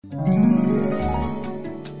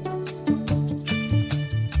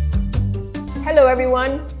Hello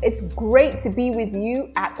everyone, it's great to be with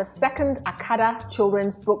you at the second Akada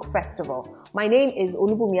Children's Book Festival. My name is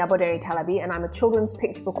Olubunmi Aboderin Talabi and I'm a children's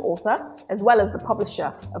picture book author as well as the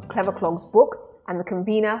publisher of Clever Clogs Books and the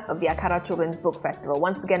convener of the Akada Children's Book Festival.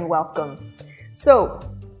 Once again, welcome. So,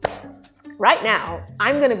 right now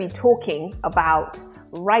I'm going to be talking about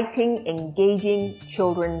writing engaging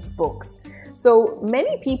children's books. So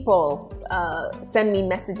many people send me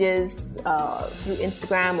messages through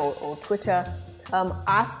Instagram or Twitter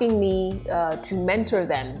asking me to mentor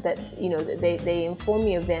them, that they inform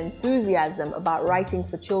me of their enthusiasm about writing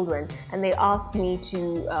for children, and they ask me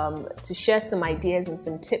to share some ideas and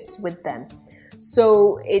some tips with them.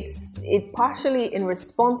 So it's partially in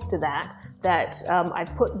response to that I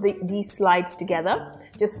put these slides together,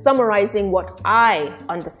 just summarizing what I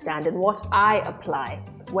understand and what I apply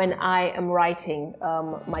when I am writing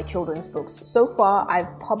my children's books. So far,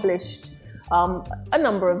 I've published a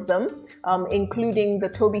number of them, including the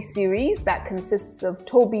Toby series that consists of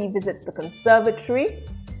Toby Visits the Conservatory,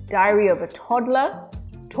 Diary of a Toddler,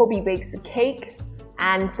 Toby Bakes a Cake,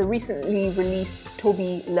 and the recently released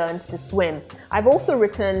Toby Learns to Swim. I've also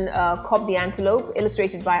written Cobb the Antelope,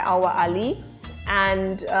 illustrated by Awa Ali,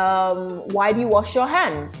 and Why Do You Wash Your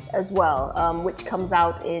Hands as well, which comes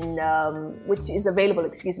out in, which is available,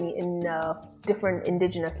 in different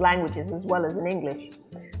indigenous languages as well as in English.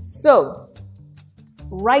 So,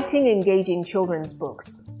 writing engaging children's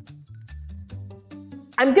books.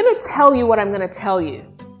 I'm going to tell you what I'm going to tell you,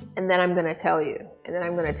 and then I'm going to tell you, and then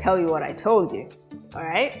I'm going to tell you what I told you. All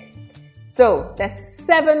right? So, there's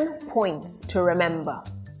 7 points to remember.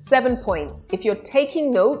 7 points. If you're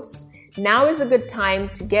taking notes, now is a good time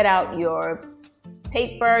to get out your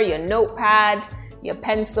paper, your notepad, your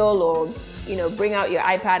pencil, or bring out your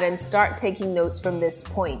iPad and start taking notes from this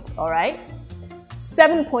point, all right?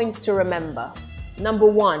 7 points to remember. Number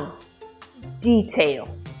 1,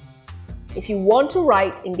 detail. If you want to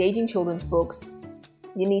write engaging children's books,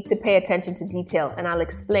 you need to pay attention to detail, and I'll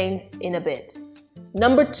explain in a bit.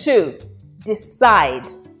 Number 2, decide.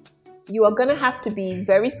 You are going to have to be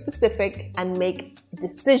very specific and make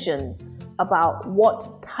decisions about what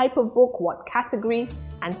type of book, what category,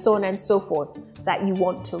 and so on and so forth that you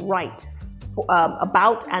want to write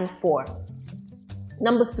about and for.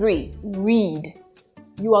 Number 3, read.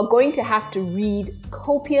 You are going to have to read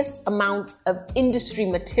copious amounts of industry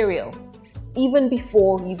material even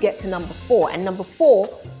before you get to number 4. And number 4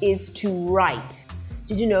 is to write.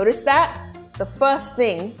 Did you notice that? The first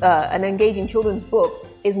thing, an engaging children's book,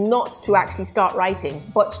 is not to actually start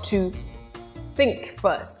writing, but to think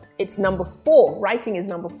first. It's number 4. Writing is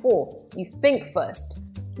number 4. You think first.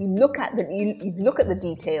 You look at the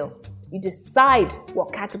detail. You decide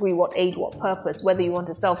what category, what age, what purpose, whether you want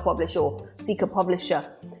to self-publish or seek a publisher.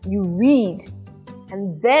 You read,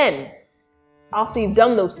 and then after you've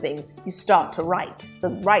done those things, you start to write. So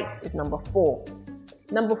write is number 4.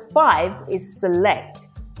 Number 5 is select.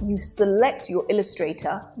 You select your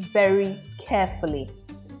illustrator very carefully.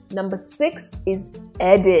 Number 6 is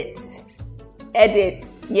edit. Edit,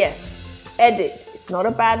 yes, edit. It's not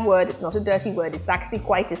a bad word, it's not a dirty word, it's actually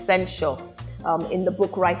quite essential in the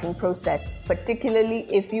book writing process, particularly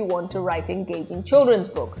if you want to write engaging children's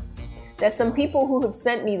books. There's some people who have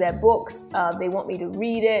sent me their books, they want me to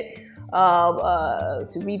read it,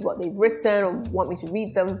 to read what they've written, or want me to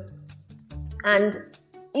read them. And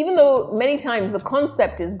even though many times the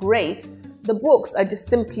concept is great, the books are just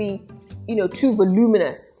simply too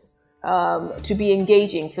voluminous to be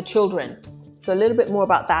engaging for children. So a little bit more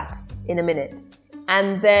about that in a minute.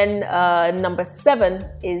 And then number 7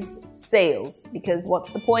 is sales, because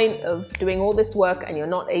what's the point of doing all this work and you're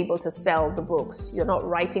not able to sell the books? You're not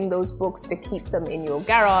writing those books to keep them in your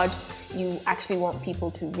garage. You actually want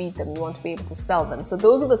people to read them. You want to be able to sell them. So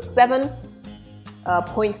those are the 7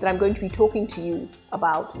 points that I'm going to be talking to you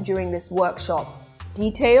about during this workshop.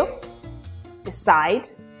 Detail, decide,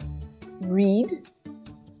 read,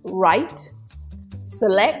 write,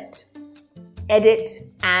 select, edit,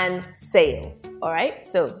 and sales. All right,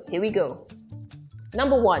 so here we go.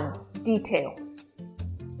 Number 1, detail.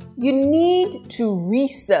 You need to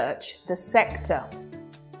research the sector.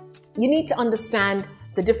 You need to understand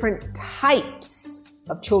the different types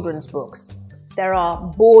of children's books. There are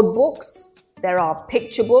board books, there are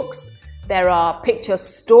picture books, there are picture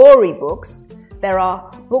story books, there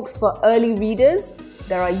are books for early readers,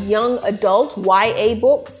 there are young adult YA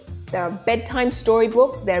books, there are bedtime story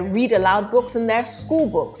books, there are read aloud books, and there are school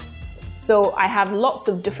books. So I have lots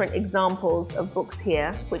of different examples of books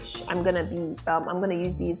here, which I'm gonna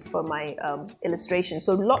use these for my illustration.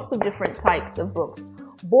 So lots of different types of books.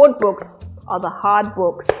 Board books are the hard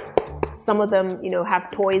books. Some of them,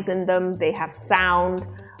 have toys in them. They have sound.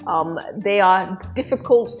 They are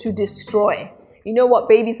difficult to destroy. You know what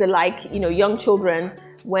babies are like, young children,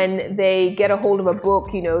 when they get a hold of a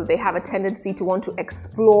book, they have a tendency to want to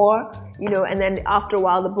explore, and then after a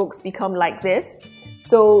while the books become like this.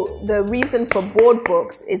 So the reason for board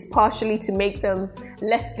books is partially to make them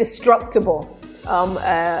less destructible,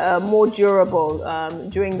 more durable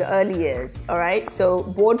during the early years. All right. So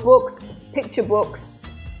board books, picture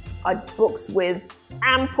books are books with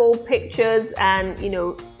ample pictures and,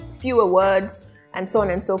 fewer words and so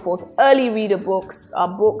on and so forth. Early reader books are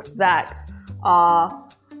books that are,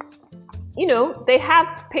 they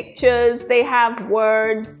have pictures, they have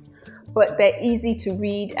words, but they're easy to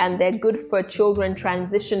read and they're good for children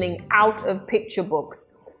transitioning out of picture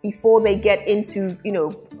books before they get into,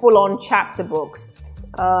 full-on chapter books.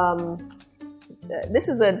 This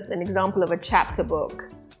is an example of a chapter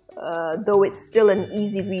book, though it's still an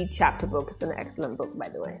easy read chapter book. It's an excellent book, by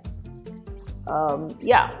the way.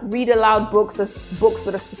 Read aloud books are books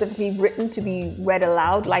that are specifically written to be read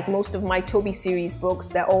aloud. Like most of my Toby series books,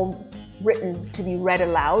 they're all written to be read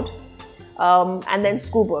aloud. And then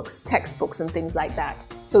school books, textbooks, and things like that.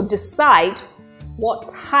 So decide what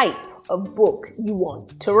type of book you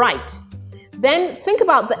want to write. Then think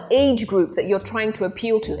about the age group that you're trying to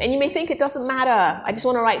appeal to. And you may think it doesn't matter, I just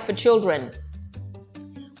want to write for children.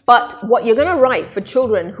 But what you're going to write for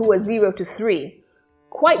children who are 0 to 3 is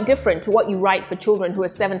quite different to what you write for children who are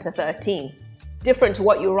 7 to 13. Different to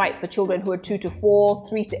what you write for children who are 2 to 4,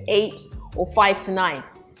 3 to 8, or 5 to 9.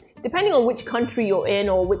 Depending on which country you're in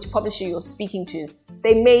or which publisher you're speaking to,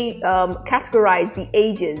 they may categorize the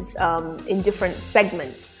ages in different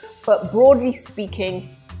segments. But broadly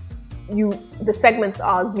speaking, the segments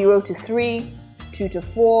are 0 to 3, 2 to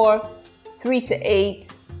 4, 3 to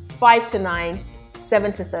 8, 5 to 9,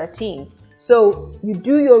 7 to 13. So you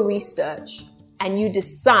do your research and you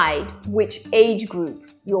decide which age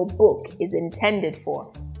group your book is intended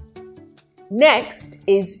for. Next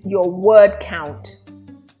is your word count.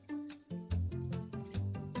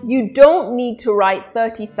 You don't need to write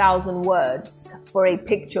 30,000 words for a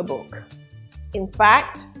picture book. In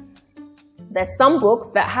fact, there's some books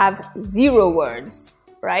that have 0 words,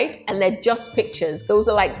 right? And they're just pictures. Those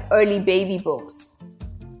are like early baby books.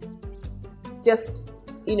 Just,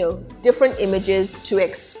 different images to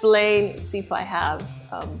explain. Let's see if I have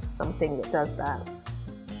something that does that.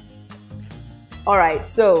 All right,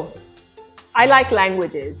 so I like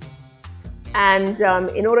languages. And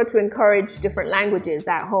in order to encourage different languages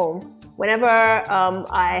at home, whenever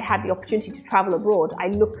I had the opportunity to travel abroad,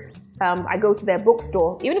 I go to their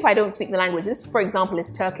bookstore, even if I don't speak the language. This, for example,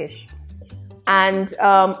 is Turkish. And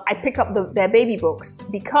I pick up their baby books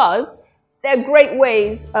because they're great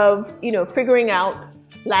ways of, figuring out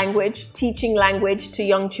language, teaching language to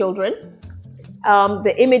young children.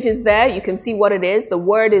 The image is there. You can see what it is. The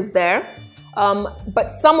word is there.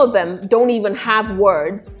 But some of them don't even have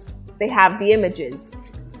words. They have the images.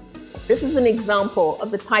 This is an example of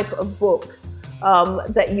the type of book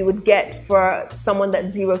that you would get for someone that's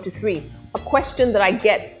 0 to 3. A question that I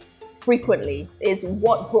get frequently is,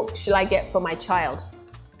 what book should I get for my child?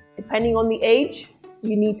 Depending on the age,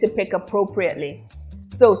 you need to pick appropriately.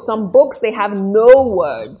 So some books, they have no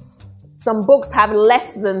words. Some books have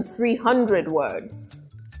less than 300 words.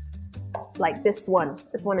 Like this one.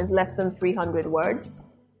 This one is less than 300 words.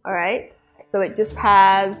 All right. So it just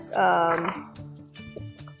has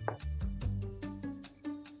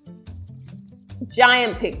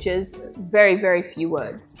giant pictures, very, very few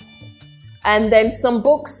words. And then some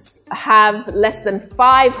books have less than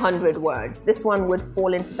 500 words. This one would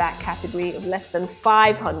fall into that category of less than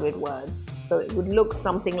 500 words. So it would look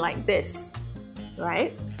something like this,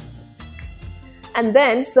 right? And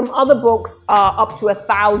then some other books are up to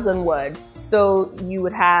 1,000 words. So you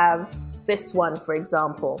would have this one, for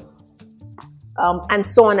example. And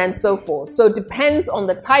so on and so forth. So it depends on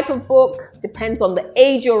the type of book, depends on the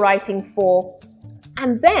age you're writing for.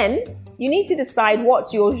 And then you need to decide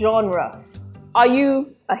what's your genre. Are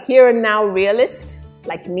you a here and now realist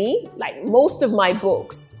like me? Like most of my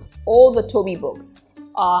books, all the Toby books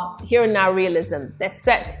are here and now realism. They're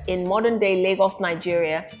set in modern day Lagos,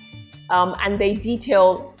 Nigeria. And they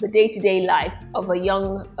detail the day-to-day life of a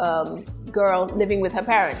young girl living with her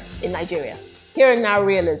parents in Nigeria. Here and now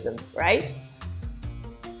realism, right?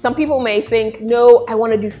 Some people may think, no, I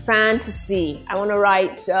want to do fantasy. I want to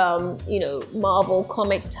write, Marvel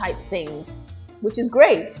comic type things, which is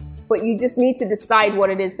great. But you just need to decide what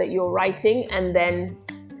it is that you're writing and then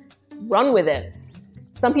run with it.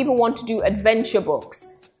 Some people want to do adventure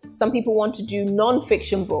books. Some people want to do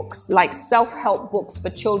non-fiction books, like self-help books for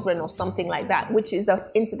children or something like that, which is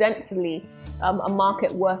incidentally a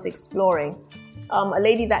market worth exploring. A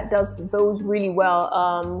lady that does those really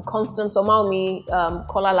well, Constance Omaumi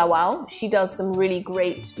Kolalawal, she does some really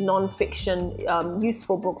great non-fiction,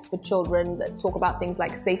 useful books for children that talk about things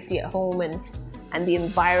like safety at home and the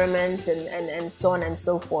environment and so on and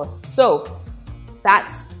so forth. So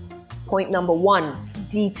that's point number one,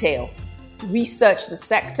 detail. Research the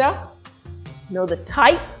sector, know the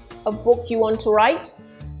type of book you want to write,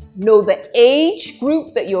 know the age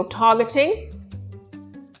group that you're targeting,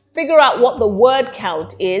 figure out what the word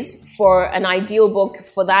count is for an ideal book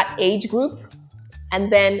for that age group,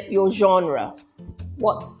 and then your genre.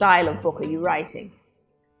 What style of book are you writing?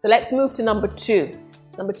 So let's move to number two.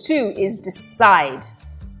 Number two is decide.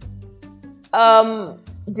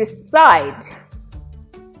 Decide.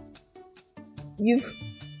 You've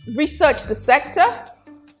researched the sector.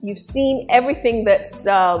 You've seen everything that's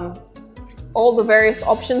all the various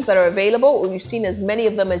options that are available, or you've seen as many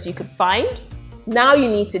of them as you could find. Now you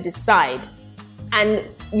need to decide, and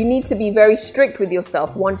you need to be very strict with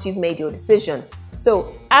yourself once you've made your decision.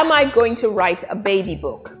 So, am I going to write a baby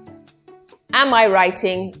book? Am I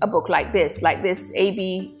writing a book like this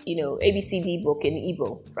ABCD book in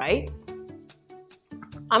Igbo, right?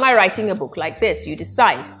 Am I writing a book like this? You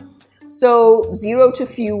decide. So 0 to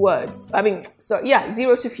few words. 0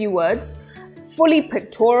 to few words. Fully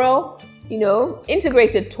pictorial,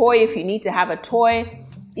 integrated toy if you need to have a toy.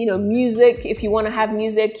 Music, if you want to have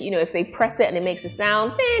music, if they press it and it makes a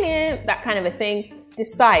sound, that kind of a thing.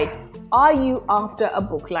 Decide, are you after a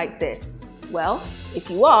book like this? Well, if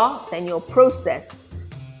you are, then your process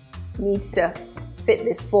needs to fit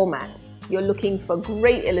this format. You're looking for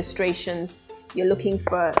great illustrations, you're looking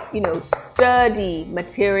for, sturdy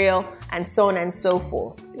material, and so on and so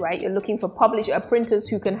forth, right? You're looking for printers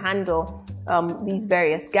who can handle these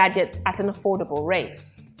various gadgets at an affordable rate.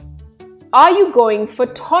 Are you going for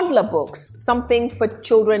toddler books, something for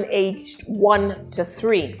children aged 1 to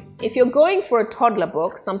 3? If you're going for a toddler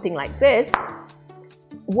book, something like this,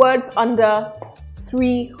 words under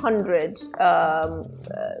 300,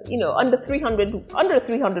 under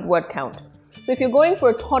 300 word count. So if you're going for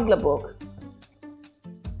a toddler book,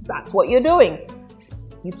 that's what you're doing.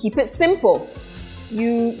 You keep it simple.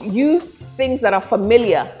 You use things that are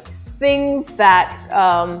familiar, things that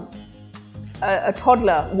a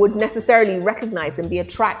toddler would necessarily recognize and be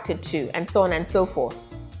attracted to, and so on and so forth.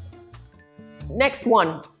 Next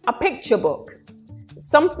one, a picture book.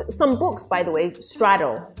 Some books, by the way,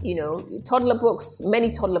 straddle, toddler books,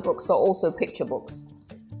 many toddler books are also picture books.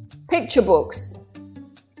 Picture books,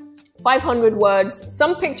 500 words.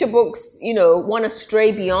 Some picture books, want to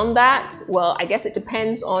stray beyond that. Well, I guess it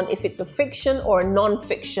depends on if it's a fiction or a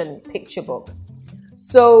non-fiction picture book.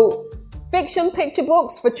 So, fiction picture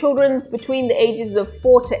books for children between the ages of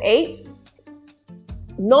 4 to 8.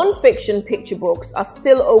 Non-fiction picture books are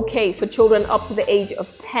still okay for children up to the age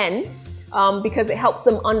of 10 because it helps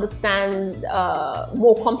them understand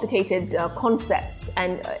more complicated concepts.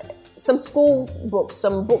 And some school books,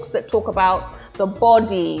 some books that talk about the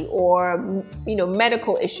body or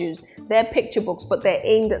medical issues, they're picture books, but they're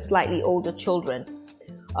aimed at slightly older children.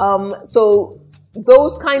 So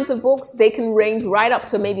those kinds of books, they can range right up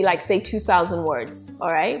to maybe say 2,000 words, all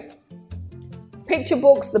right? Picture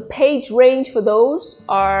books, the page range for those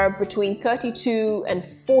are between 32 and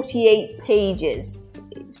 48 pages,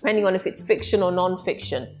 depending on if it's fiction or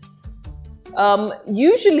non-fiction.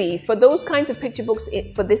 Usually for those kinds of picture books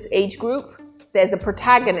for this age group, there's a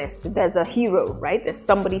protagonist, there's a hero, right? There's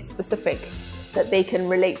somebody specific that they can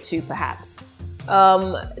relate to perhaps.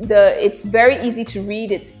 It's very easy to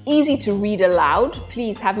read. It's easy to read aloud.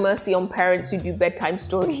 Please have mercy on parents who do bedtime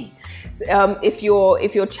story. If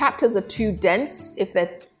your chapters are too dense, if there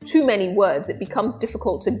are too many words, it becomes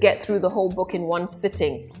difficult to get through the whole book in one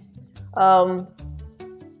sitting. Color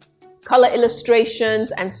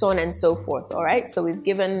illustrations and so on and so forth. All right. So we've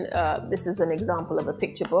given this is an example of a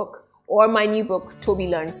picture book. Or my new book, Toby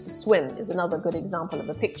Learns to Swim, is another good example of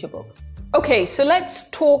a picture book. Okay, so let's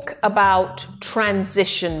talk about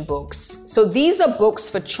transition books. So these are books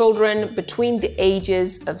for children between the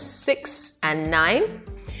ages of 6 and 9.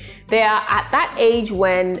 They are at that age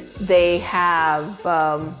when they have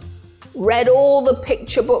read all the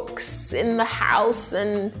picture books in the house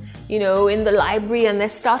and, in the library, and they're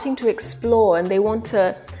starting to explore and they want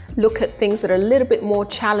to look at things that are a little bit more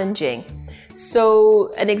challenging.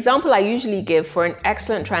 So an example I usually give for an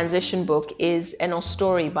excellent transition book is Eno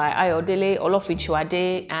Story by Ayodele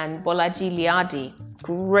Olofichuade and Bolaji Liadi.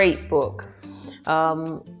 Great book.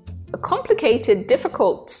 a complicated,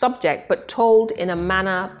 difficult subject, but told in a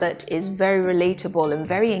manner that is very relatable and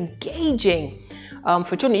very engaging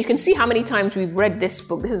for children. You can see how many times we've read this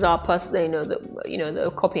book. This is our personal,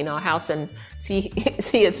 the copy in our house, and see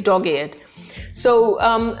it's dog-eared. So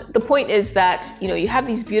the point is that, you have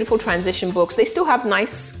these beautiful transition books. They still have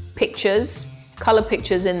nice pictures, color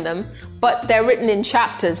pictures in them, but they're written in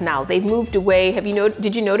chapters now. They've moved away.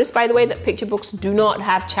 Did you notice, by the way, that picture books do not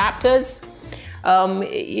have chapters?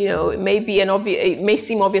 It may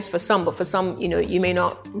seem obvious for some, but for some, you may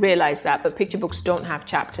not realize that, but picture books don't have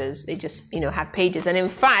chapters. They just, have pages. And in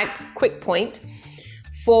fact, quick point,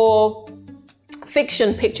 for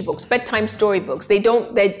fiction picture books, bedtime storybooks, they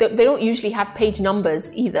don't usually have page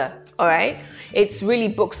numbers either. All right. It's really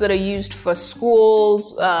books that are used for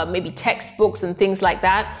schools, maybe textbooks and things like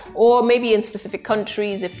that, or maybe in specific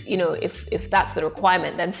countries. If that's the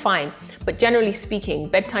requirement, then fine. But generally speaking,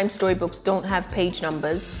 bedtime storybooks don't have page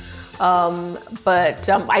numbers. But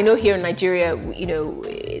I know here in Nigeria,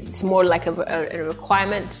 it's more like a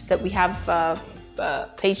requirement that we have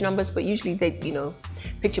page numbers, but usually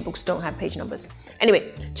picture books don't have page numbers.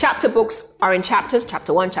 Anyway, chapter books are in chapters: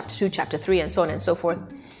 chapter 1, chapter 2, chapter 3, and so on and so forth.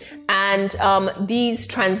 And these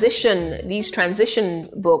transition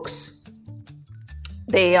books,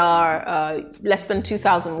 they are less than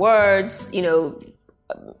 2,000 words,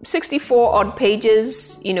 64 odd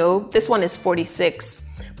pages, this one is 46,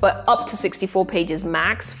 but up to 64 pages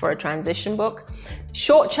max for a transition book.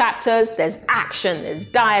 Short chapters, there's action, there's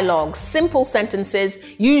dialogue, simple sentences,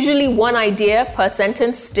 usually one idea per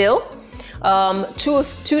sentence still, 2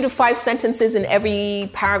 to 5 sentences in every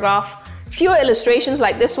paragraph. Fewer illustrations,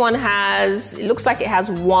 like this one has, it looks like it has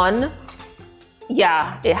 1.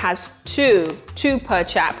 Yeah, it has 2 per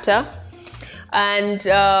chapter. And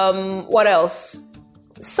what else?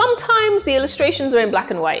 Sometimes the illustrations are in black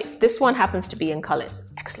and white. This one happens to be in colors.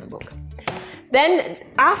 Excellent book. Then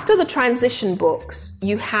after the transition books,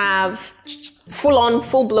 you have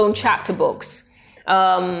full-blown chapter books.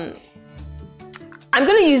 I'm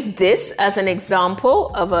going to use this as an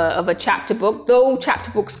example of a chapter book, though chapter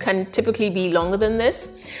books can typically be longer than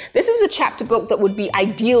this. This is a chapter book that would be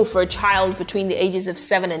ideal for a child between the ages of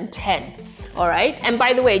 7 and 10. All right. And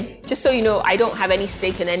by the way, just so you know, I don't have any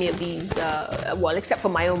stake in any of these, except for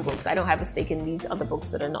my own books. I don't have a stake in these other books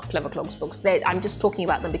that are not Clever Clogs books. I'm just talking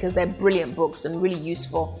about them because they're brilliant books and really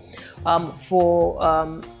useful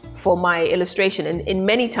for my illustration. And in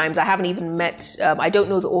many times I haven't even met, I don't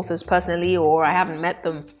know the authors personally, or I haven't met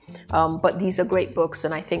them, but these are great books,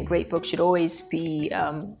 and I think great books should always be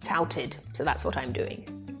touted. So that's what I'm doing.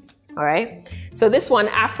 All right. So this one,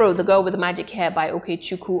 Afro, The Girl with the Magic Hair by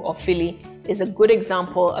Okechukwu Ofili, is a good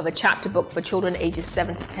example of a chapter book for children ages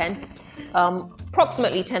 7 to 10.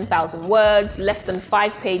 Approximately 10,000 words, less than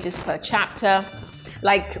 5 pages per chapter.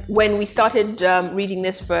 Like when we started reading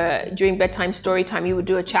this during bedtime story time, you would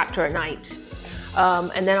do a chapter a night.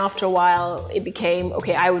 And then after a while, it became,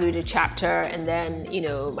 okay, I would read a chapter, and then,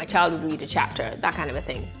 my child would read a chapter, that kind of a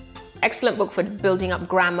thing. Excellent book for building up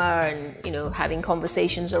grammar and, having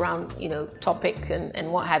conversations around, topic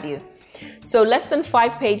and what have you. So less than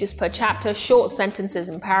 5 pages per chapter, short sentences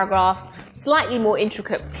and paragraphs, slightly more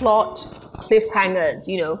intricate plot, cliffhangers,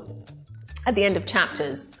 at the end of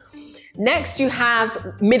chapters. Next, you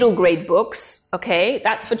have middle grade books, okay?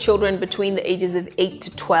 That's for children between the ages of 8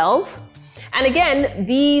 to 12. And again,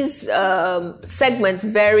 these segments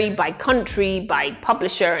vary by country, by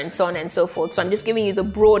publisher, and so on and so forth. So I'm just giving you the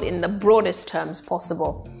broadest terms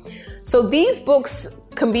possible. So these books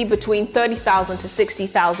can be between 30,000 to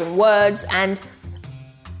 60,000 words. And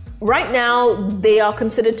right now, they are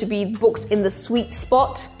considered to be books in the sweet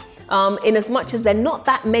spot. In as much as there are not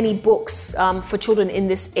that many books for children in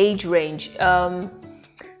this age range.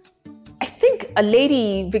 I think a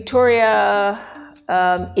lady, Victoria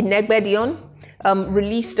Inegbedion,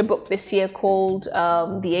 released a book this year called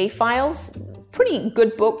The A-Files. Pretty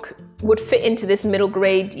good book, would fit into this middle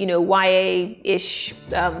grade, YA-ish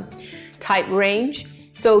type range.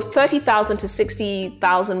 So 30,000 to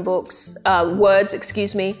 60,000 words,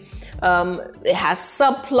 excuse me. It has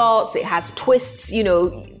subplots, it has twists,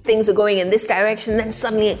 things are going in this direction, then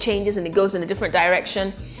suddenly it changes and it goes in a different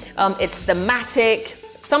direction. It's thematic.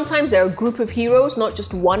 Sometimes there are a group of heroes, not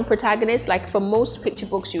just one protagonist. Like for most picture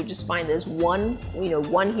books, you'll just find there's one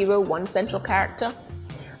hero, one central character.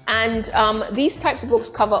 And these types of books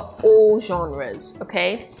cover all genres,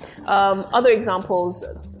 okay? Other examples,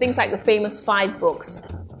 things like the famous 5 books,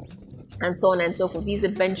 and so on and so forth. These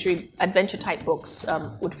adventure type books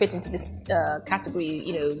would fit into this category,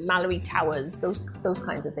 Mallory Towers, those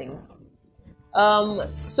kinds of things.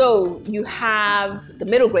 So you have the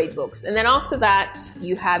middle grade books, and then after that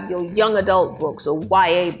you have your young adult books or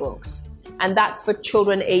YA books, and that's for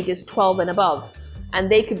children ages 12 and above, and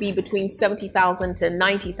they could be between 70,000 to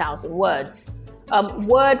 90,000 words.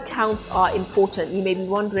 Word counts are important. You may be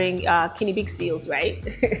wondering, Kini big steals, right?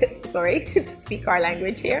 Sorry to speak our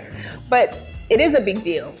language here, but it is a big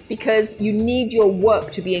deal because you need your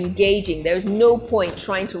work to be engaging. There's no point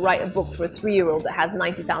trying to write a book for a 3-year-old that has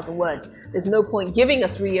 90,000 words. There's no point giving a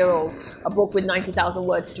 3-year-old a book with 90,000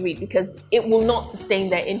 words to read because it will not sustain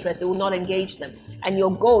their interest. It will not engage them. And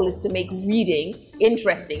your goal is to make reading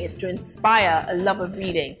interesting. It's to inspire a love of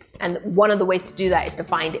reading. And one of the ways to do that is to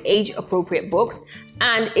find age-appropriate books,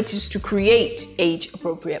 and it is to create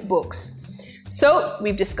age-appropriate books. So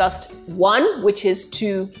we've discussed one, which is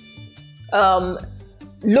to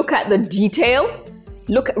look at the detail,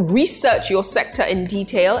 research your sector in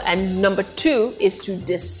detail, and number 2 is to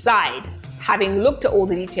decide. Having looked at all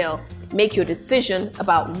the detail, make your decision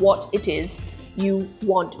about what it is you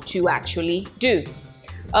want to actually do.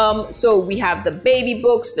 So we have the baby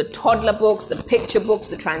books, the toddler books, the picture books,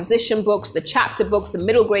 the transition books, the chapter books, the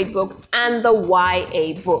middle grade books, and the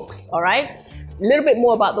YA books, all right? A little bit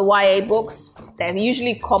more about the YA books. They're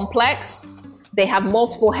usually complex. They have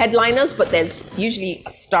multiple headliners, but there's usually a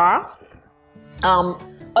star. A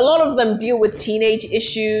lot of them deal with teenage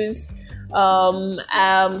issues,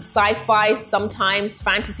 sci-fi sometimes,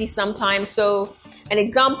 fantasy sometimes. So an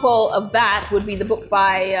example of that would be the book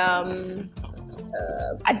by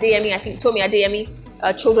Adeyemi, I think, Tomi Adeyemi,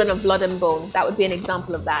 Children of Blood and Bone. That would be an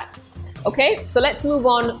example of that. Okay, so let's move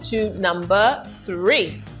on to number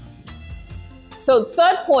 3. So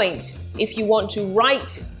third point, if you want to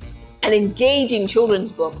write an engaging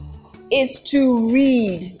children's book, is to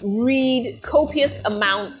read copious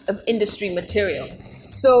amounts of industry material.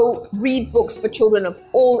 So read books for children of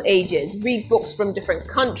all ages, read books from different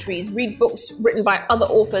countries, read books written by other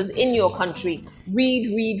authors in your country. Read.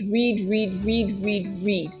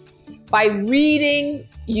 By reading,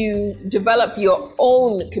 you develop your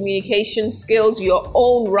own communication skills, your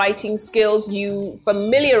own writing skills, you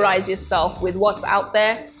familiarize yourself with what's out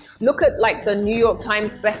there. Look at like the New York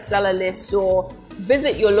Times bestseller list, or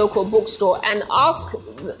visit your local bookstore and ask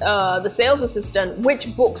the sales assistant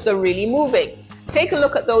which books are really moving. Take a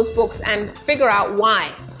look at those books and figure out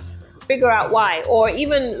why. Or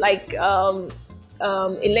even like in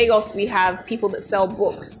Lagos, we have people that sell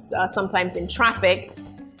books sometimes in traffic.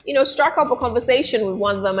 You know, strike up a conversation with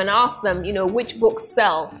one of them and ask them, you know, which books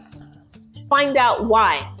sell. Find out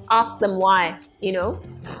why. Ask them why, you know.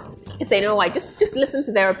 If they know why, just listen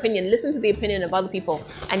to their opinion, listen to the opinion of other people,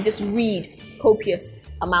 and just read copious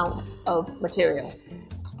amounts of material.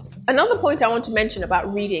 Another point I want to mention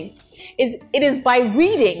about reading is it is by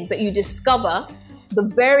reading that you discover the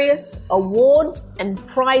various awards and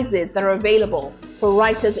prizes that are available for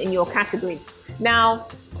writers in your category. Now,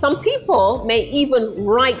 some people may even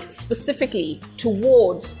write specifically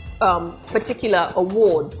towards particular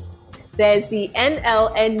awards. There's the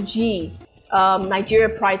NLNG Nigeria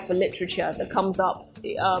Prize for Literature that comes up.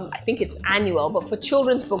 I think it's annual, but for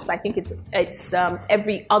children's books, I think it's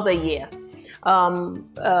every other year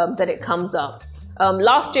that it comes up.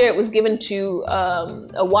 Last year, it was given to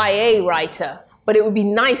a YA writer, but it would be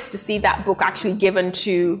nice to see that book actually given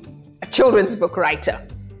to a children's book writer.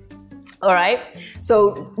 All right,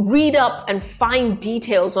 so read up and find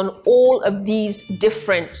details on all of these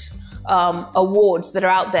different awards that are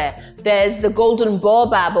out there. There's the Golden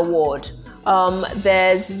Baobab Award.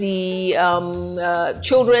 There's the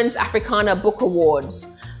Children's Africana Book Awards.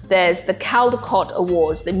 There's the Caldecott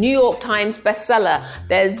Awards, the New York Times bestseller.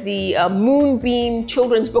 There's the Moonbeam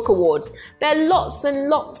Children's Book Awards. There are lots and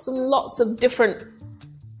lots and lots of different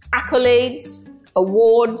accolades,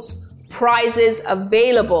 awards, prizes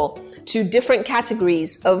available to different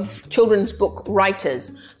categories of children's book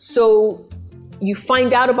writers. So you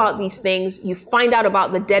find out about these things, you find out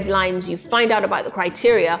about the deadlines, you find out about the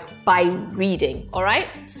criteria by reading, all right?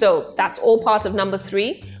 So that's all part of number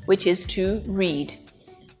 3, which is to read.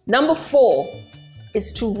 Number 4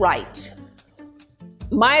 is to write.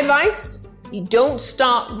 My advice, you don't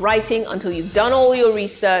start writing until you've done all your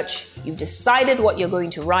research, you've decided what you're going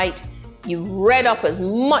to write, you've read up as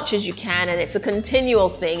much as you can, and it's a continual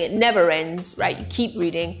thing, it never ends, right? You keep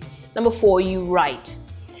reading. Number 4, you write.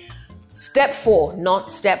 Step 4,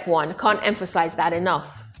 not step 1. Can't emphasize that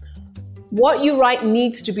enough. What you write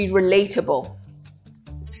needs to be relatable.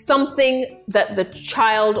 Something that the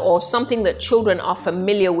child or something that children are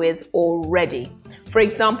familiar with already. For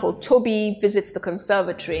example, Toby Visits the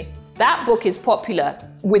Conservatory. That book is popular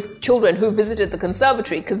with children who visited the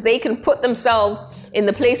conservatory because they can put themselves in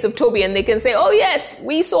the place of Toby, and they can say, oh yes,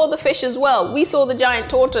 we saw the fish as well, we saw the giant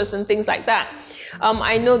tortoise and things like that.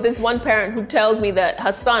 I know there's one parent who tells me that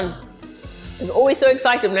her son is always so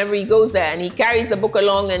excited whenever he goes there, and he carries the book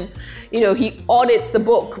along, and he audits the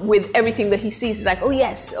book with everything that he sees. He's like, oh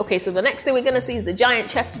yes, okay, so the next thing we're going to see is the giant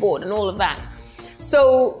chessboard and all of that.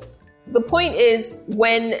 So the point is,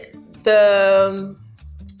 when the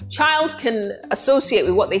child can associate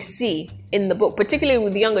with what they see in the book, particularly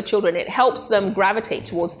with the younger children, it helps them gravitate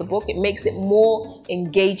towards the book. It makes it more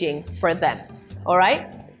engaging for them. All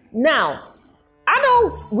right? Now,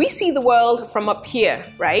 adults, we see the world from up here,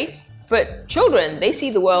 right? But children, they see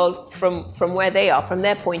the world from where they are, from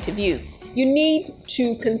their point of view. You need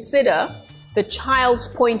to consider the child's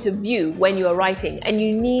point of view when you are writing, and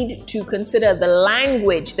you need to consider the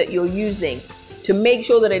language that you're using to make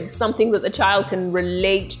sure that it's something that the child can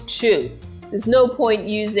relate to. There's no point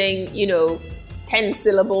using,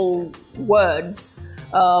 10-syllable words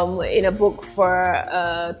in a book for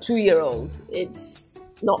a 2-year-old. It's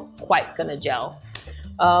not quite gonna gel.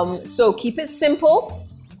 So keep it simple,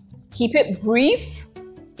 keep it brief.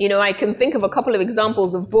 I can think of a couple of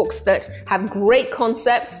examples of books that have great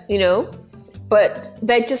concepts, but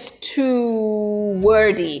they're just too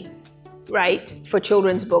wordy, right, for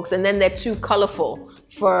children's books, and then they're too colorful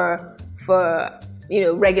for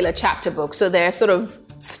regular chapter books. So they're sort of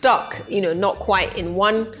stuck, not quite in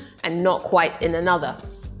one and not quite in another.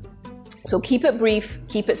 So keep it brief,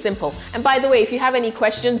 keep it simple. And by the way, if you have any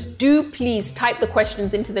questions, do please type the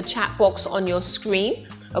questions into the chat box on your screen,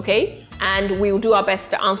 okay? And we will do our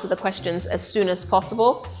best to answer the questions as soon as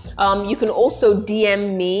possible. You can also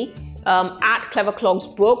DM me at Clever Clogs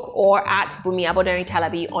Book or at Bumi Aboderin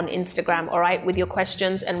Talabi on Instagram, all right, with your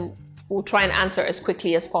questions, and we'll try and answer as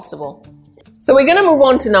quickly as possible. So we're gonna move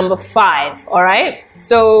on to number 5, all right?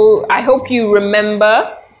 So I hope you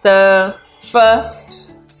remember the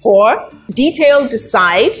first 4. Detail,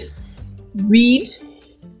 decide, read,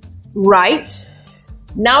 write.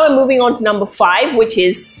 Now we're moving on to number 5, which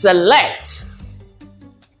is select.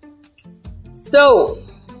 So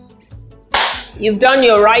you've done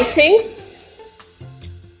your writing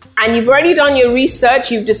and you've already done your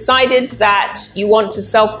research. You've decided that you want to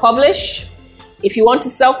self-publish. If you want to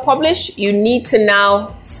self-publish, you need to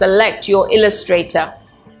now select your illustrator.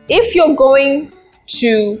 If you're going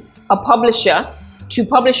to a publisher to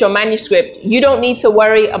publish your manuscript, you don't need to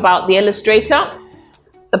worry about the illustrator.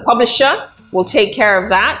 The publisher will take care of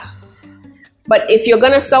that. But if you're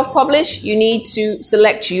going to self-publish, you need to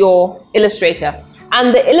select your illustrator.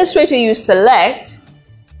 And the illustrator you select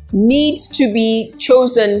needs to be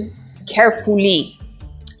chosen carefully,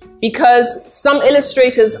 because some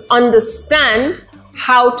illustrators understand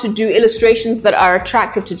how to do illustrations that are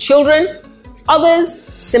attractive to children. Others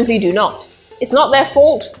simply do not. It's not their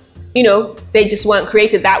fault. They just weren't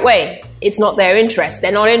created that way. It's not their interest.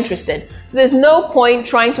 They're not interested. So there's no point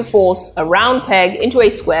trying to force a round peg into a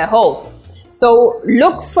square hole. So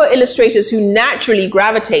look for illustrators who naturally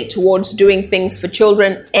gravitate towards doing things for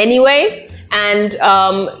children anyway, and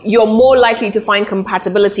you're more likely to find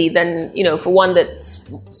compatibility than, for one that's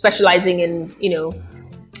specializing in,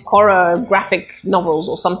 horror graphic novels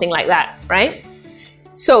or something like that, right?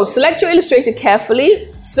 So select your illustrator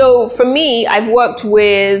carefully. So for me, I've worked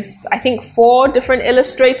with, I think, 4 different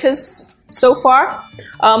illustrators so far.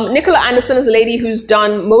 Nicola Anderson is a lady who's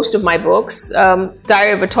done most of my books.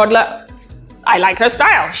 Diary of a Toddler, I like her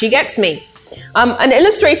style. She gets me. An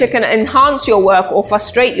illustrator can enhance your work or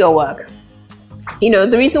frustrate your work.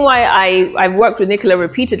 The reason why I've worked with Nicola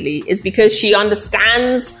repeatedly is because she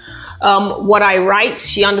understands what I write.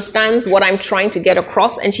 She understands what I'm trying to get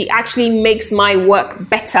across, and she actually makes my work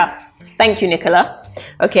better. Thank you, Nicola.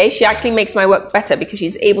 Okay, she actually makes my work better because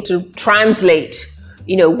she's able to translate,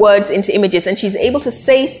 words into images, and she's able to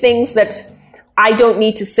say things that I don't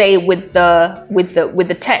need to say with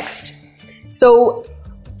the text. So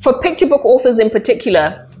for picture book authors in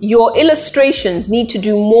particular, your illustrations need to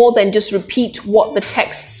do more than just repeat what the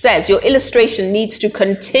text says. Your illustration needs to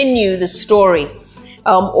continue the story,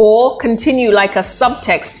 or continue like a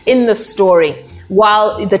subtext in the story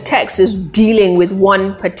while the text is dealing with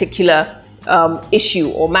one particular issue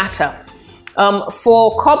or matter.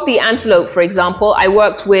 For Cobb the Antelope, for example, I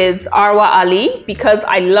worked with Arwa Ali because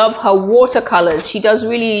I love her watercolors. She does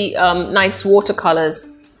really nice watercolors.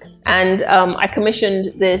 And I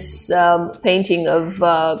commissioned this painting of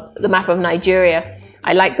the map of Nigeria.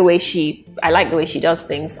 I like the way she does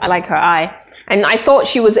things. I like her eye. And I thought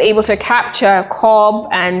she was able to capture Cobb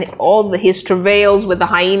and all his travails with the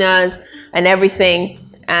hyenas and everything.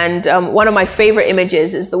 And one of my favorite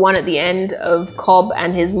images is the one at the end of Cobb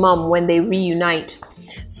and his mum when they reunite.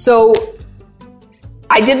 So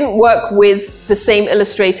I didn't work with the same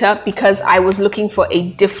illustrator because I was looking for a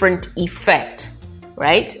different effect,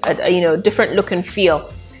 right? Different look and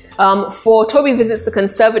feel. For Toby Visits the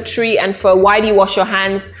Conservatory and for Why Do You Wash Your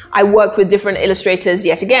Hands, I worked with different illustrators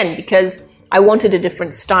yet again because I wanted a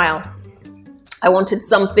different style. I wanted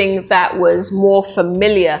something that was more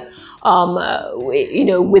familiar,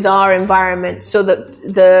 with our environment, so that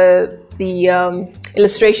the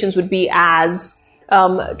illustrations would be as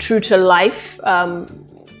true to life,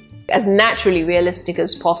 as naturally realistic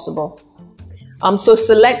as possible. So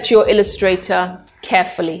select your illustrator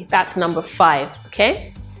carefully. That's number 5,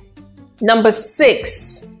 okay? Number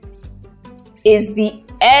 6 is the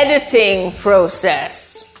editing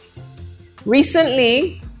process.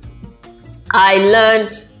 Recently, I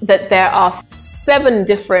learned that there are 7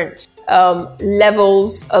 different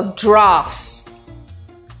levels of drafts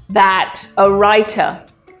that a writer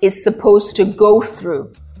is supposed to go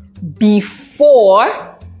through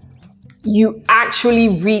before you actually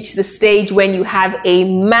reach the stage when you have a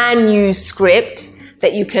manuscript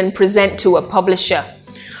that you can present to a publisher.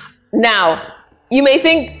 Now, you may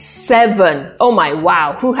think 7, oh my,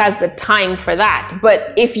 wow, who has the time for that?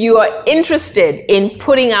 But if you are interested in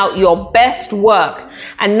putting out your best work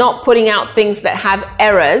and not putting out things that have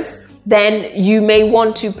errors, then you may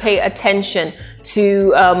want to pay attention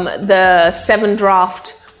to the 7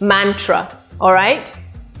 draft mantra, all right?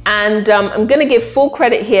 And I'm going to give full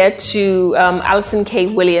credit here to Alison K.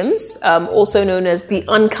 Williams, also known as the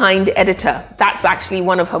Unkind Editor. That's actually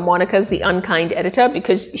one of her monikers, the Unkind Editor,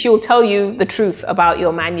 because she will tell you the truth about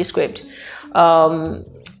your manuscript.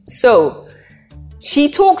 So she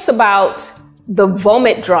talks about the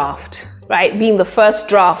vomit draft, right, being the first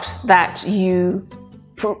draft that you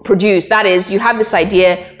produce. That is, you have this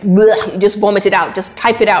idea, you just vomit it out, just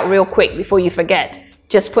type it out real quick before you forget.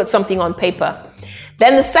 Just put something on paper.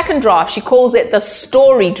 Then the second draft, she calls it the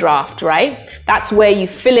story draft, right? That's where you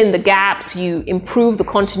fill in the gaps, you improve the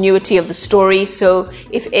continuity of the story. So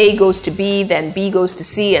if A goes to B, then B goes to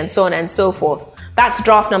C, and so on and so forth. That's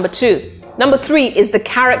draft number 2. Number 3 is the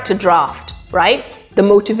character draft, right? The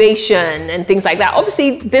motivation and things like that.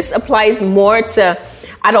 Obviously, this applies more to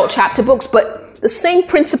adult chapter books, but the same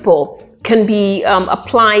principle can be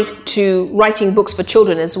applied to writing books for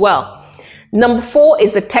children as well. Number 4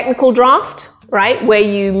 is the technical draft, right? Where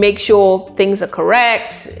you make sure things are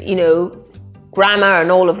correct, grammar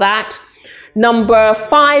and all of that. Number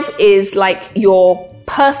 5 is like your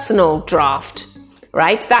personal draft,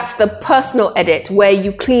 right? That's the personal edit where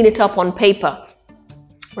you clean it up on paper,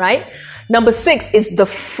 right? Number 6 is the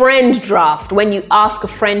friend draft, when you ask a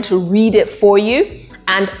friend to read it for you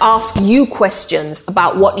and ask you questions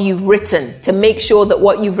about what you've written to make sure that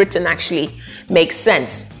what you've written actually makes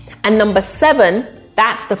sense. And number 7,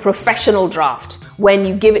 that's the professional draft. When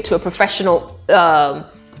you give it to a professional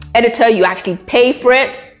editor, you actually pay for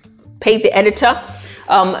it, pay the editor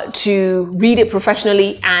to read it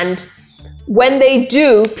professionally. And when they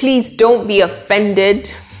do, please don't be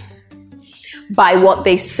offended by what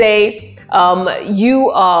they say.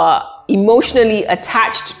 You are emotionally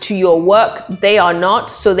attached to your work. They are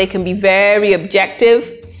not, so they can be very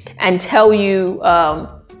objective and tell you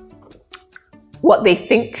what they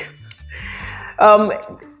think.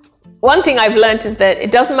 One thing I've learned is that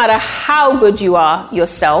it doesn't matter how good you are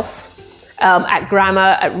yourself at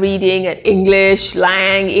grammar, at reading, at English,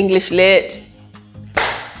 Lang, English Lit.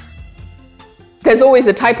 There's always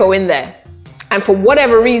a typo in there. And for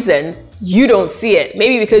whatever reason, you don't see it.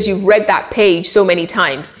 Maybe because you've read that page so many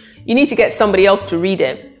times. You need to get somebody else to read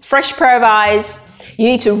it. Fresh pair of eyes. You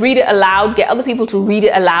need to read it aloud, get other people to read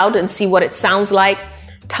it aloud and see what it sounds like.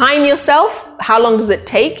 Time yourself. How long does it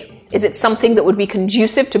take? Is it something that would be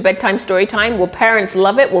conducive to bedtime story time? Will parents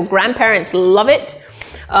love it? Will grandparents love it?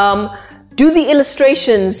 Do the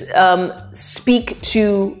illustrations speak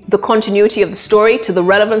to the continuity of the story, to the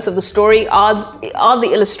relevance of the story? Are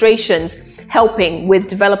the illustrations helping with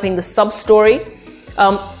developing the sub-story?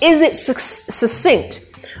 Is it succinct?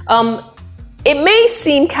 It may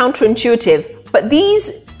seem counterintuitive, but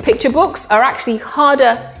these picture books are actually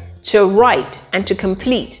harder to write and to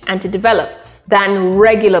complete and to develop than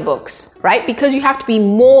regular books, right? Because you have to be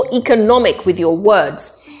more economic with your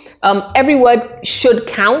words. Every word should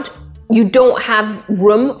count. You don't have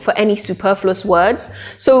room for any superfluous words.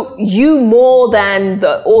 So you, more than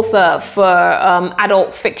the author for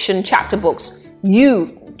adult fiction chapter books,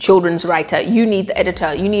 you, children's writer, you need the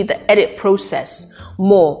editor, you need the edit process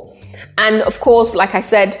more. And of course, like I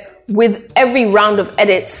said, with every round of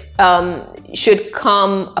edits should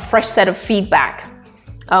come a fresh set of feedback.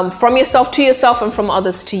 From yourself to yourself and from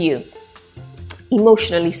others to you.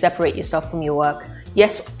 Emotionally separate yourself from your work.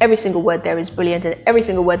 Yes, every single word there is brilliant and every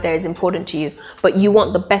single word there is important to you, but you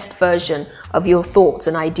want the best version of your thoughts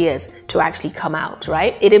and ideas to actually come out,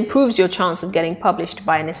 right? It improves your chance of getting published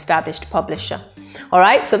by an established publisher. All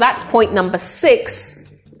right, so that's point number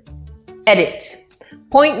 6, edit.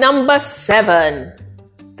 Point number 7,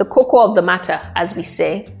 the cocoa of the matter, as we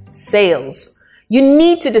say, sales. You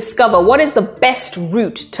need to discover what is the best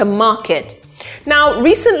route to market. Now,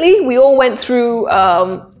 recently, we all went through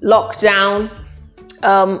lockdown,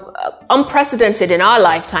 unprecedented in our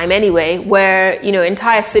lifetime anyway, where, you know,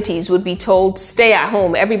 entire cities would be told, stay at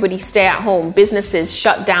home, everybody stay at home, businesses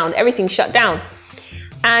shut down, everything shut down.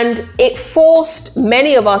 And it forced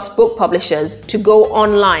many of us book publishers to go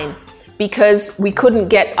online because we couldn't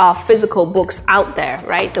get our physical books out there,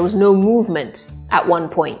 right? There was no movement at one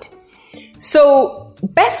point. So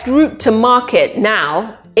best route to market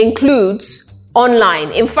now includes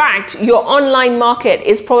online. In fact, your online market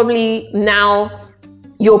is probably now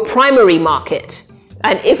your primary market.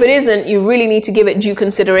 And if it isn't, you really need to give it due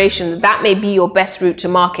consideration. That may be your best route to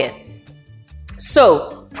market.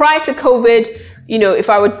 So prior to COVID, you know, if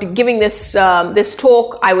I were giving this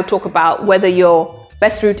talk, I would talk about whether your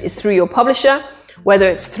best route is through your publisher, whether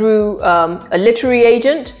it's through a literary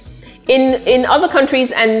agent. In other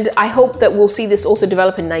countries, and I hope that we'll see this also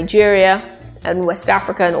develop in Nigeria and West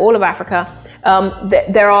Africa and all of Africa,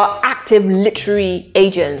 there are active literary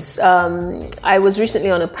agents. I was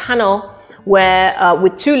recently on a panel where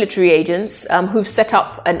with 2 literary agents who've set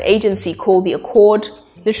up an agency called the Accord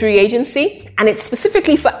Literary Agency, and it's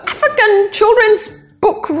specifically for African children's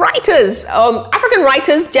book writers, African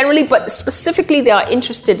writers generally, but specifically they are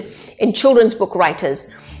interested in children's book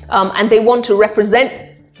writers, and they want to represent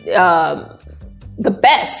the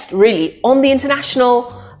best really on the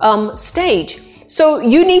international stage. So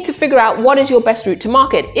you need to figure out what is your best route to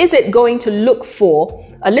market. Is it going to look for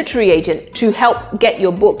a literary agent to help get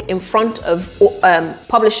your book in front of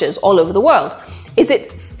publishers all over the world? Is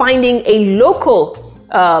it finding a local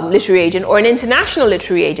literary agent or an international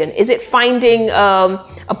literary agent? Is it finding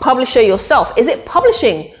a publisher yourself? Is it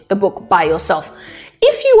publishing the book by yourself?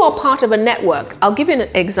 If you are part of a network, I'll give you an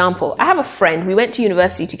example. I have a friend, we went to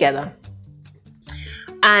university together,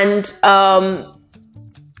 and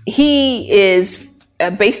he is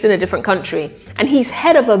based in a different country, and he's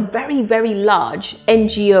head of a very, very large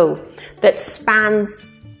NGO that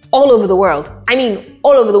spans all over the world. I mean,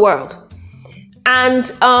 all over the world. And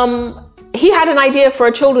he had an idea for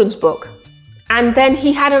a children's book, and then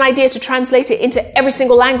he had an idea to translate it into every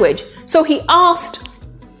single language. So he asked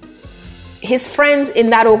his friends in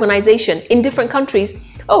that organization in different countries,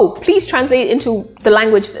 oh, please translate it into the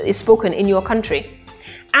language that is spoken in your country.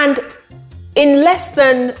 And in less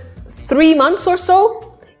than 3 months or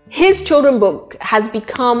so, his children's book has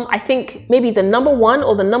become, I think, maybe the number 1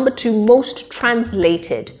 or the number 2 most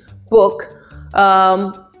translated book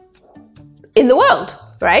in the world,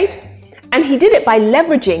 right? And he did it by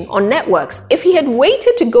leveraging on networks. If he had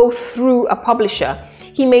waited to go through a publisher,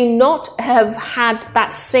 he may not have had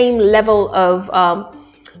that same level of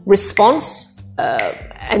response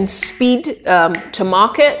and speed to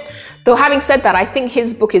market. Though having said that, I think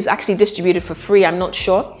his book is actually distributed for free, I'm not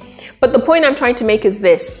sure. But the point I'm trying to make is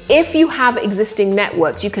this: if you have existing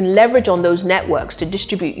networks, you can leverage on those networks to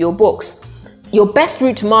distribute your books. Your best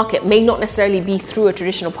route to market may not necessarily be through a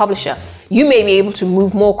traditional publisher. You may be able to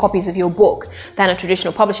move more copies of your book than a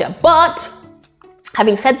traditional publisher. But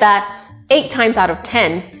having said that, 8 times out of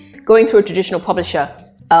 10, going through a traditional publisher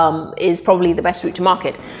is probably the best route to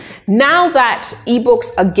market. Now that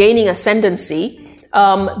ebooks are gaining ascendancy,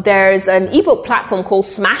 there's an ebook platform called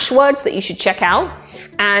Smashwords that you should check out.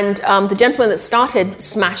 And the gentleman that started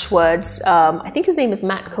Smashwords, I think his name is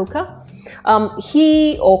Matt Coker.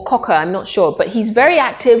 He, or Cocker, I'm not sure, but he's very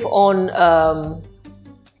active on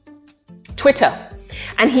Twitter.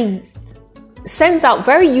 And he sends out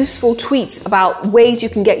very useful tweets about ways you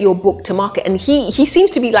can get your book to market. And he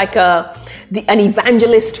seems to be like an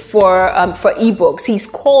evangelist for ebooks. He's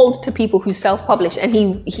called to people who self-publish, and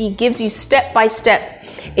he gives you step-by-step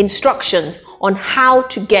instructions on how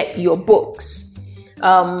to get your books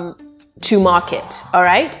to market. All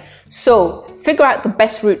right. So figure out the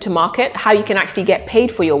best route to market, how you can actually get paid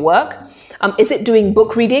for your work. Is it doing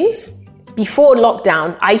book readings? Before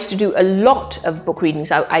lockdown, I used to do a lot of book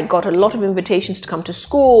readings. I got a lot of invitations to come to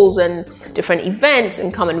schools and different events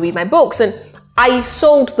and come and read my books. And I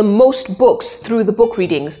sold the most books through the book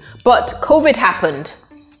readings. But COVID happened,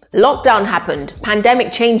 lockdown happened,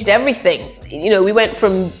 pandemic changed everything. You know, we went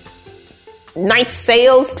from nice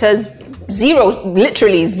sales to zero,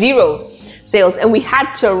 literally zero sales. And we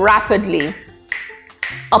had to rapidly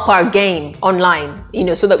up our game online,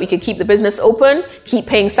 so that we could keep the business open, keep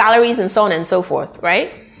paying salaries and so on and so forth,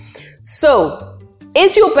 right? So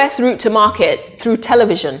is your best route to market through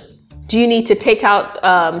television? Do you need to take out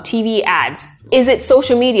TV ads? Is it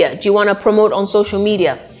social media? Do you want to promote on social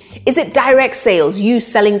media? Is it direct sales, you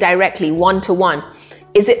selling directly one-to-one?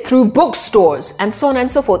 Is it through bookstores and so on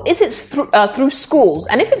and so forth? Is it through schools?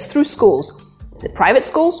 And if it's through schools, is it private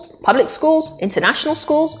schools, public schools, international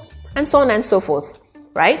schools, and so on and so forth,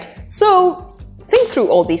 right? So think through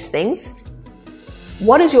all these things.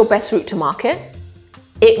 What is your best route to market?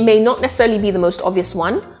 It may not necessarily be the most obvious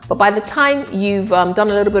one, but by the time you've done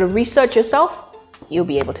a little bit of research yourself, you'll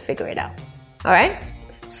be able to figure it out. All right?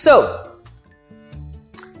 So,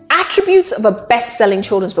 attributes of a best-selling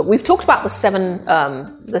children's book. We've talked about the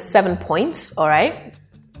seven points, all right?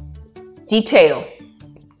 Detail,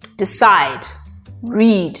 decide,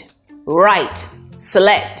 read, write,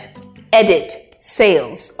 select, edit,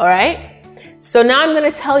 sales, all right? So now I'm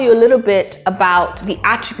going to tell you a little bit about the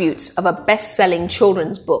attributes of a best-selling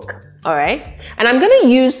children's book, all right? And I'm going to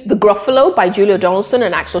use The Gruffalo by Julia Donaldson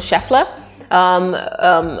and Axel Scheffler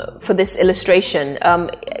for this illustration.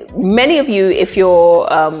 Many of you, if you're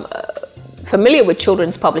familiar with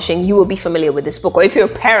children's publishing, you will be familiar with this book. Or if you're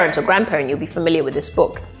a parent or grandparent, you'll be familiar with this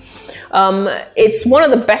book. It's one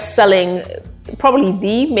of the best-selling, probably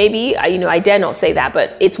maybe, I dare not say that,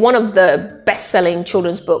 but it's one of the best-selling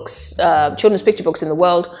children's books, children's picture books in the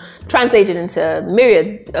world, translated into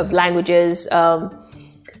myriad of languages.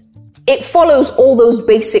 It follows all those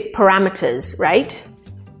basic parameters, right?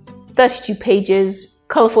 32 pages,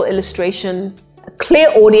 colorful illustration, a clear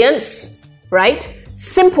audience, right?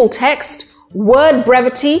 Simple text, word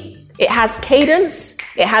brevity. It has cadence,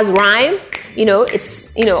 it has rhyme,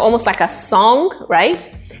 it's, almost like a song,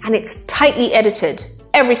 right? And it's tightly edited.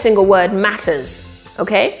 Every single word matters,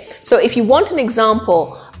 okay? So if you want an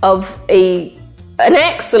example of an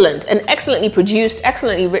excellently produced,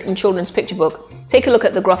 excellently written children's picture book, take a look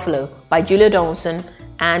at The Gruffalo by Julia Donaldson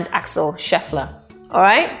and Axel Scheffler. All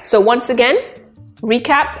right, so once again,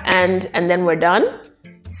 recap and then we're done.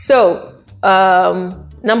 So,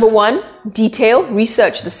 number 1, detail,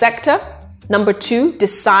 research the sector. Number 2,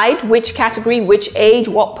 decide which category, which age,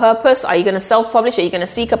 what purpose. Are you going to self-publish? Are you going to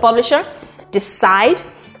seek a publisher? Decide.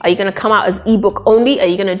 Are you going to come out as ebook only? Are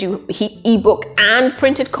you going to do ebook and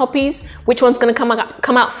printed copies? Which one's going to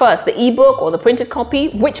come out first, the ebook or the printed copy?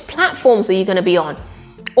 Which platforms are you going to be on?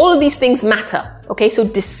 All of these things matter, okay? So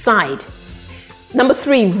decide. Number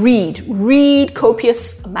 3, read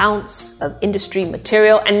copious amounts of industry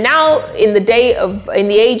material. And now in the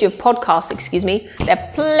age of podcasts, there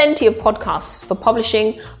are plenty of podcasts for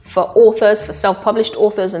publishing, for authors, for self-published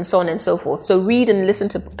authors, and so on and so forth. So read and listen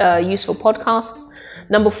to useful podcasts.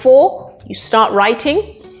 Number 4, you start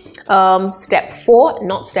writing. Step 4,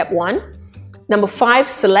 not step 1. Number 5,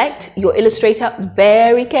 select your illustrator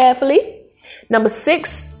very carefully. Number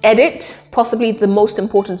 6, edit, possibly the most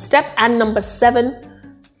important step. And number 7,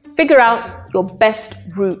 figure out your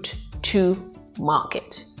best route to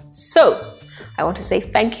market. So I want to say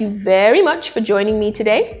thank you very much for joining me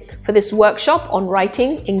today for this workshop on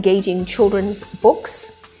writing engaging children's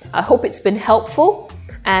books. I hope it's been helpful,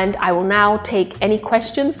 and I will now take any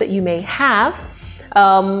questions that you may have.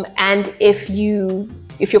 And if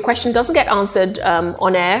your question doesn't get answered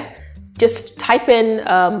on air, just type in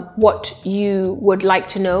what you would like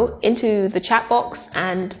to know into the chat box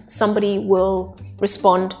and somebody will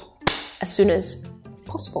respond as soon as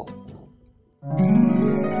possible.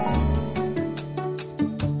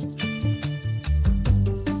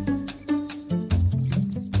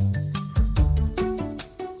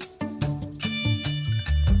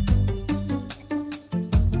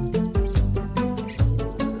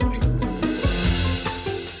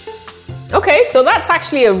 Okay, so that's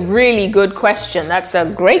actually a really good question. That's a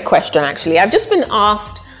great question, actually. I've just been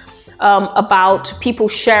asked about people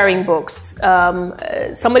sharing books.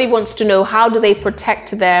 Somebody wants to know, how do they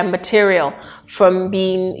protect their material from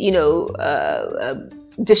being,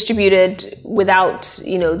 distributed without,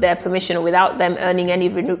 their permission or without them earning any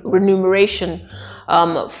remuneration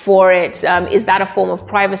for it? Is that a form of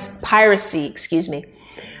piracy?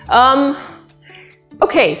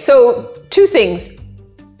 Okay, so 2 things.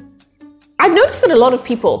 I've noticed that a lot of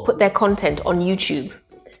people put their content on YouTube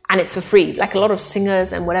and it's for free. Like a lot of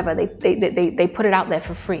singers and whatever, they put it out there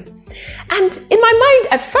for free. And in my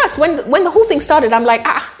mind, at first, when the whole thing started, I'm like,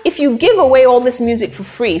 if you give away all this music for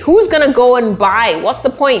free, who's gonna go and buy? What's the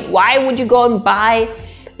point? Why would you go and buy,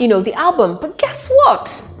 the album? But guess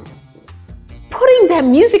what? Putting their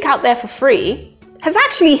music out there for free has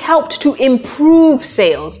actually helped to improve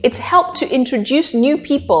sales. It's helped to introduce new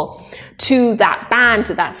people to that band,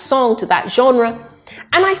 to that song, to that genre.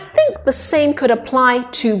 And I think the same could apply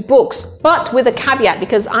to books, but with a caveat,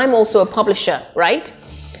 because I'm also a publisher, right?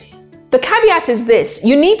 The caveat is this: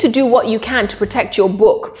 you need to do what you can to protect your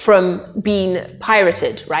book from being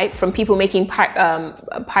pirated, right? From people making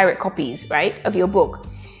pirate copies, right, of your book.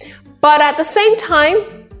 But at the same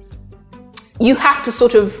time, you have to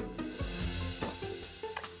sort of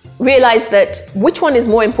realize that which one is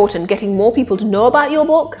more important, getting more people to know about your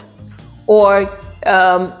book, or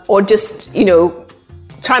just, you know,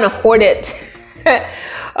 trying to hoard it,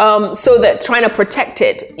 so that trying to protect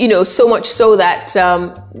it, you know, so much so that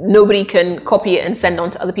nobody can copy it and send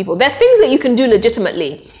on to other people. There are things that you can do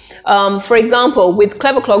legitimately. For example, with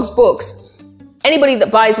Clever Clog's books, anybody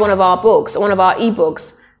that buys one of our books, one of our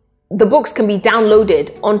ebooks, the books can be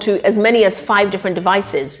downloaded onto as many as 5 different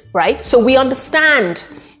devices, right? So we understand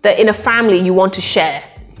that in a family you want to share.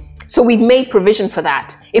 So we've made provision for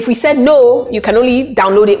that. If we said, no, you can only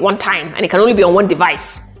download it one time and it can only be on one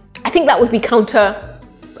device, I think that would be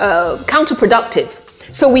counterproductive.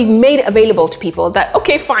 So we've made it available to people that,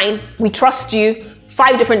 okay, fine, we trust you,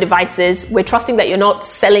 5 different devices. We're trusting that you're not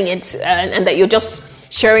selling it and that you're just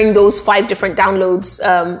sharing those 5 different downloads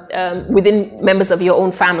within members of your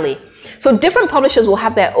own family. So different publishers will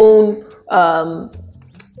have their own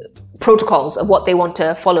protocols of what they want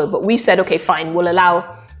to follow. But we've said, okay, fine, we'll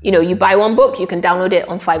allow, you know, you buy one book, you can download it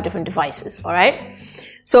on 5 different devices, all right?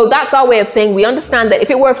 So that's our way of saying we understand that if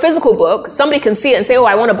it were a physical book, somebody can see it and say, oh,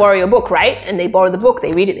 I want to borrow your book, right? And they borrow the book,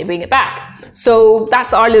 they read it, they bring it back. So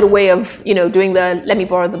that's our little way of, you know, doing the let me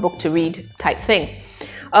borrow the book to read type thing.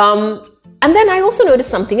 And then I also noticed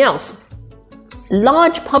something else.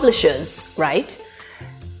 Large publishers, right?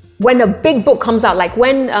 When a big book comes out, like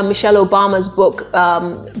when Michelle Obama's book,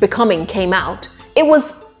 Becoming, came out, it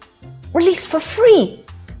was released for free.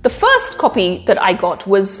 The first copy that I got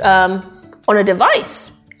was on a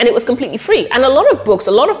device, and it was completely free. And a lot of books,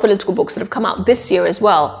 a lot of political books that have come out this year as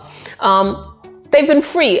well, they've been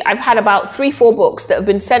free. I've had about 3-4 books that have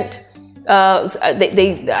been sent.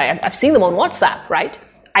 I've seen them on WhatsApp, right?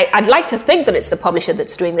 I'd like to think that it's the publisher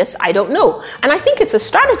that's doing this. I don't know. And I think it's a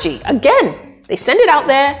strategy. Again, they send it out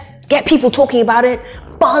there, get people talking about it,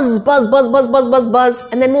 buzz,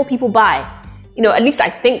 and then more people buy. You know, at least I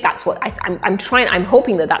think that's what I'm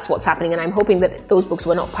hoping that that's what's happening, and I'm hoping that those books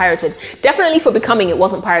were not pirated. Definitely for Becoming, it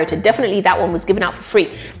wasn't pirated. Definitely that one was given out for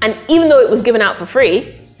free. And even though it was given out for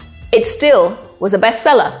free, it still was a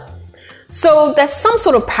bestseller. So there's some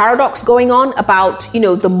sort of paradox going on about, you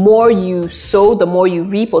know, the more you sow, the more you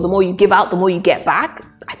reap, or the more you give out, the more you get back.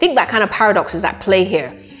 I think that kind of paradox is at play here.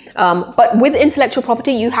 But with intellectual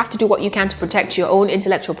property, you have to do what you can to protect your own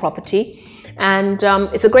intellectual property. And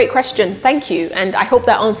it's a great question. Thank you. And I hope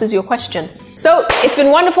that answers your question. So it's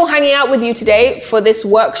been wonderful hanging out with you today for this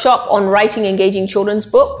workshop on writing engaging children's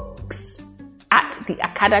books at the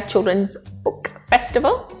Akada Children's Book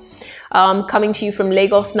Festival. Coming to you from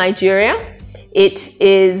Lagos, Nigeria. It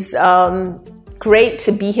is great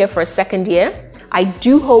to be here for a second year. I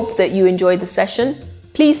do hope that you enjoyed the session.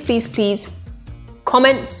 Please, please, please,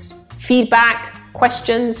 comments, feedback,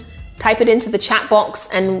 questions, type it into the chat box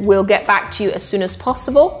and we'll get back to you as soon as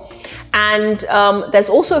possible. And there's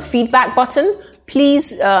also a feedback button.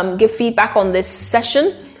 Please give feedback on this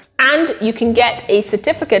session. And you can get a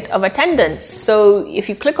certificate of attendance. So if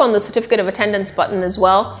you click on the certificate of attendance button as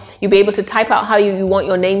well, you'll be able to type out how you want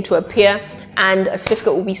your name to appear, and a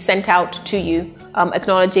certificate will be sent out to you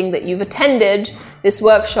acknowledging that you've attended this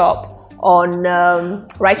workshop on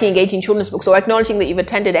writing engaging children's books, or acknowledging that you've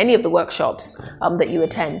attended any of the workshops that you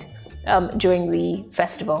attend during the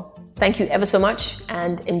festival. Thank you ever so much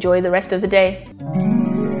and enjoy the rest of the day.